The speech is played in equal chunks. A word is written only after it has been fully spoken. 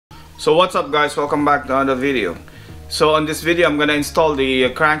So what's up guys, welcome back to another video. So on this video I'm gonna install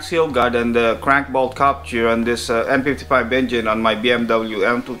the crank seal guard and the crank bolt capture on this N55 engine on my BMW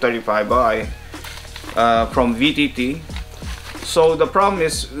M235i from VTT. So the problem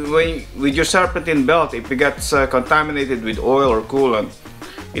is with your serpentine belt, if it gets contaminated with oil or coolant,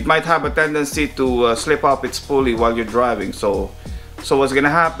 it might have a tendency to slip off its pulley while you're driving. So what's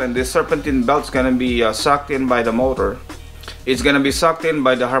gonna happen, this serpentine belt is gonna be sucked in by the motor. It's gonna be sucked in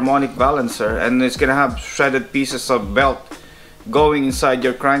by the harmonic balancer, and it's gonna have shredded pieces of belt going inside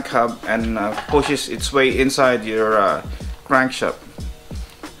your crank hub and pushes its way inside your crankshaft.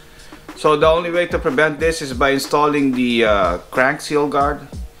 So the only way to prevent this is by installing the crank seal guard.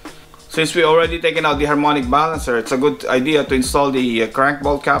 Since we already taken out the harmonic balancer, it's a good idea to install the crank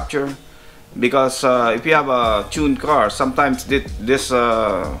bolt capture, because if you have a tuned car, sometimes this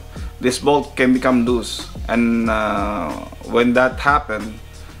bolt can become loose, and when that happens,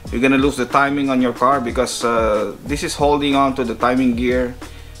 you're gonna lose the timing on your car, because this is holding on to the timing gear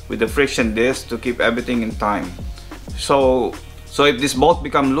with the friction disc to keep everything in time. So if this bolt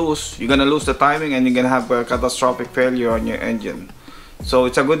become loose, you're gonna lose the timing and you're gonna have a catastrophic failure on your engine. So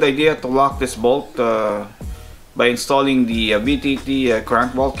it's a good idea to lock this bolt by installing the VTT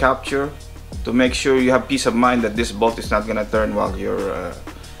crank bolt capture, to make sure you have peace of mind that this bolt is not gonna turn while you're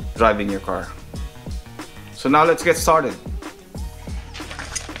driving your car. So now let's get started.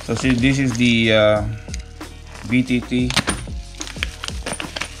 So see, this is the VTT.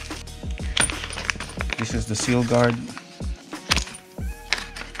 This is the seal guard.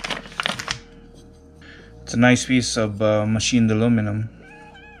 It's a nice piece of machined aluminum.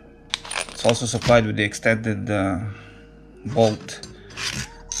 It's also supplied with the extended bolt.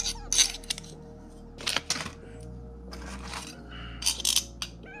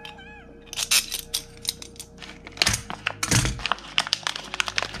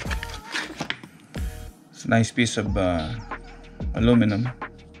 It's a nice piece of aluminum.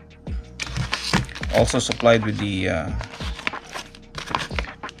 Also supplied with the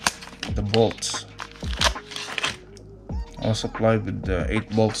bolts. Also supplied with 8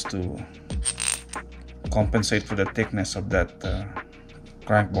 bolts to compensate for the thickness of that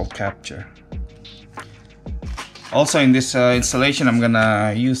crank bolt capture. Also in this installation, I'm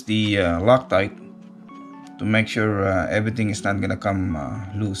gonna use the Loctite to make sure everything is not gonna come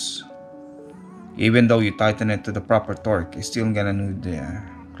loose. Even though you tighten it to the proper torque, it's still gonna need the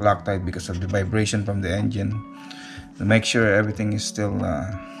Loctite because of the vibration from the engine, to make sure everything is still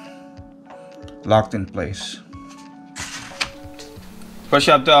locked in place. First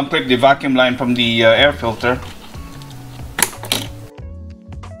you have to unclip the vacuum line from the air filter.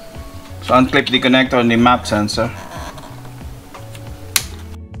 So unclip the connector on the map sensor.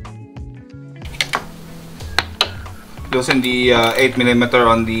 Loosen the 8mm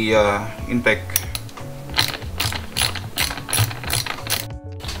on the intake.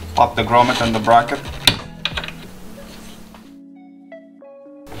 Pop the grommet and the bracket.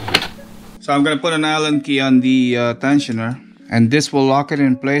 So I'm going to put an Allen key on the tensioner, and this will lock it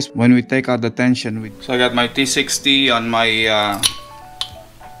in place when we take out the tension. So I got my T60 on my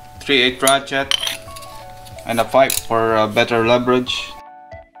 3/8 ratchet and a pipe for better leverage.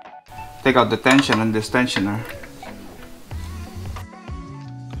 Take out the tension on this tensioner.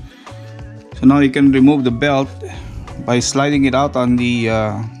 So now you can remove the belt by sliding it out on the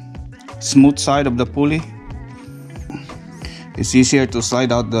smooth side of the pulley. It's easier to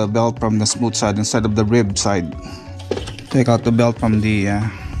slide out the belt from the smooth side instead of the rib side. Take out the belt from the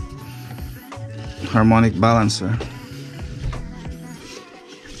harmonic balancer.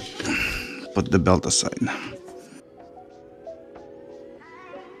 Put the belt aside.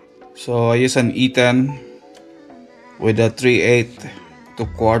 So I use an E10 with a 3/8 to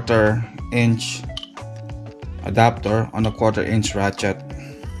 1/4 inch adapter on a 1/4 inch ratchet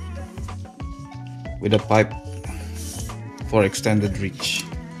with a pipe for extended reach.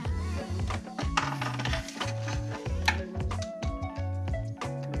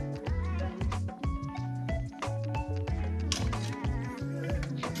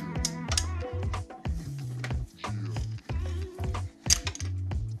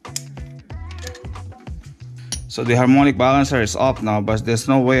 So the harmonic balancer is off now, but there's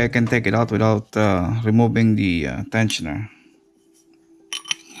no way I can take it out without removing the tensioner.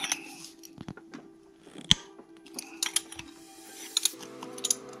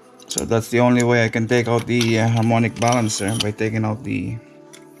 So that's the only way I can take out the harmonic balancer, by taking out the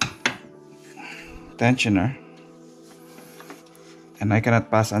tensioner. And I cannot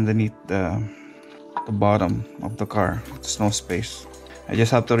pass underneath the bottom of the car. There's no space. I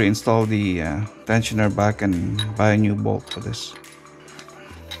just have to reinstall the tensioner back and buy a new bolt for this.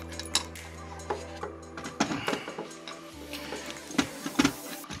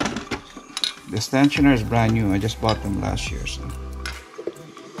 This tensioner is brand new. I just bought them last year, so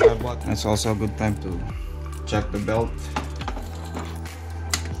it's also a good time to check the belt.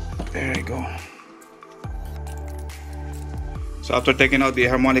 There you go. So after taking out the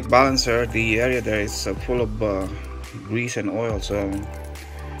harmonic balancer, the area there is full of grease and oil, so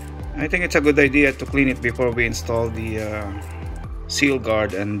I think it's a good idea to clean it before we install the seal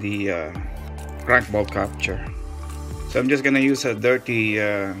guard and the crank bolt capture. So I'm just gonna use a dirty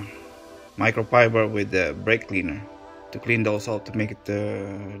microfiber with the brake cleaner to clean those out to make it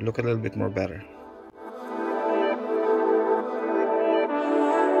look a little bit more better.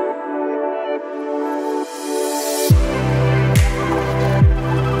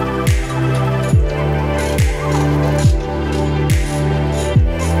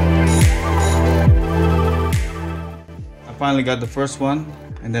 Finally got the first one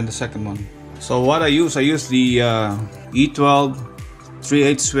and then the second one. So what I use the E12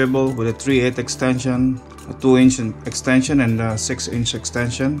 3/8 swivel with a 3/8 extension, a 2-inch extension and a 6-inch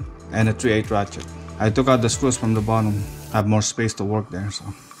extension, and a 3/8 ratchet. I took out the screws from the bottom, have more space to work there. So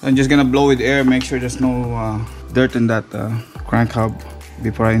I'm just gonna blow with air, make sure there's no dirt in that crank hub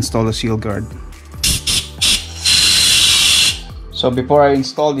before I install the seal guard. So before I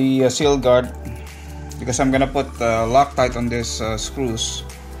install the seal guard, because I'm gonna put Loctite on these screws,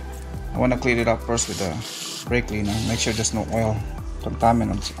 I want to clean it up first with a brake cleaner. Make sure there's no oil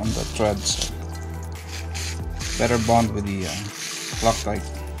contaminants on the threads. Better bond with the Loctite.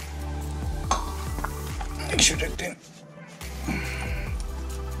 Make sure they're thin.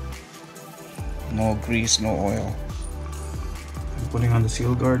 No grease, no oil. I'm putting on the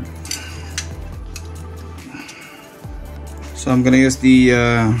seal guard. So I'm gonna use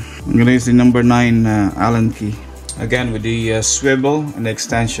the number 9 Allen key again with the swivel and the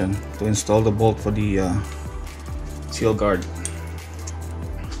extension to install the bolt for the seal guard.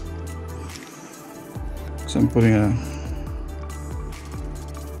 So I'm putting a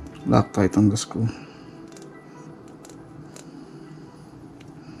Loctite on the screw.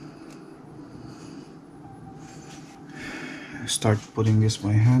 Start putting this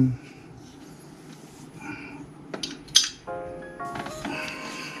by hand.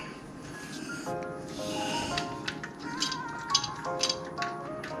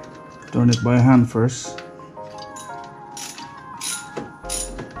 Turn it by hand first.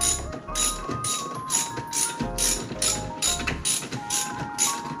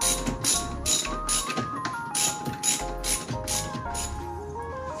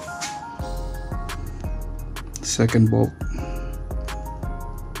 Second bolt.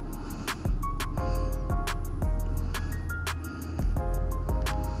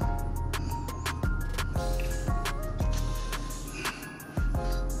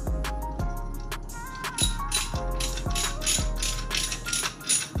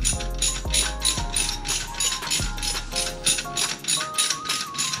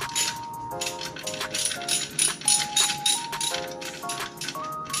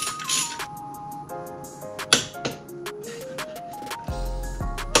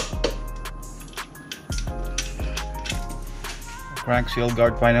 Crank seal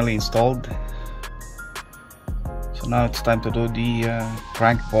guard finally installed. So now it's time to do the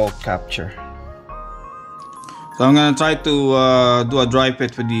crank bolt capture. So I'm gonna try to do a dry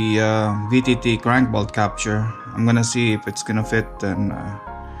fit with the VTT crank bolt capture. I'm gonna see if it's gonna fit, and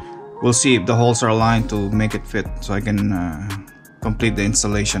we'll see if the holes are aligned to make it fit, so I can complete the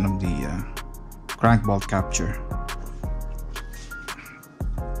installation of the crank bolt capture.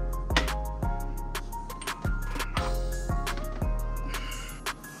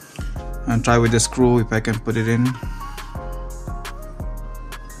 And try with the screw if I can put it in.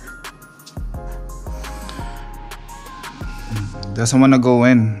 Doesn't want to go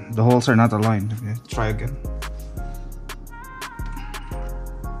in. The holes are not aligned. Okay, try again.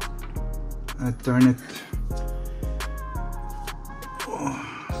 I turn it.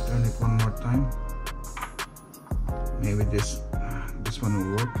 Turn it one more time. Maybe this one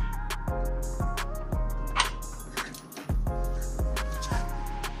will work.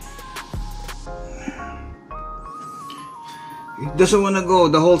 It doesn't want to go.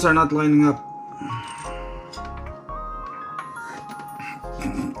 The holes are not lining up.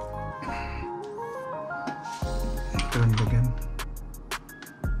 Turn it again.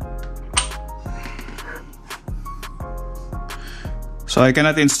 So I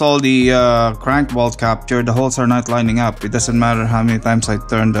cannot install the crank bolt capture. The holes are not lining up. It doesn't matter how many times I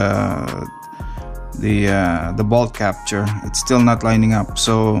turn the bolt capture. It's still not lining up.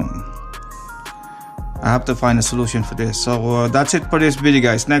 So I have to find a solution for this. So that's it for this video,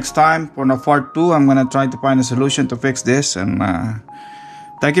 guys. Next time for the part 2, I'm gonna try to find a solution to fix this and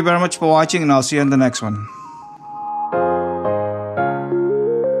Thank you very much for watching, and I'll see you in the next one.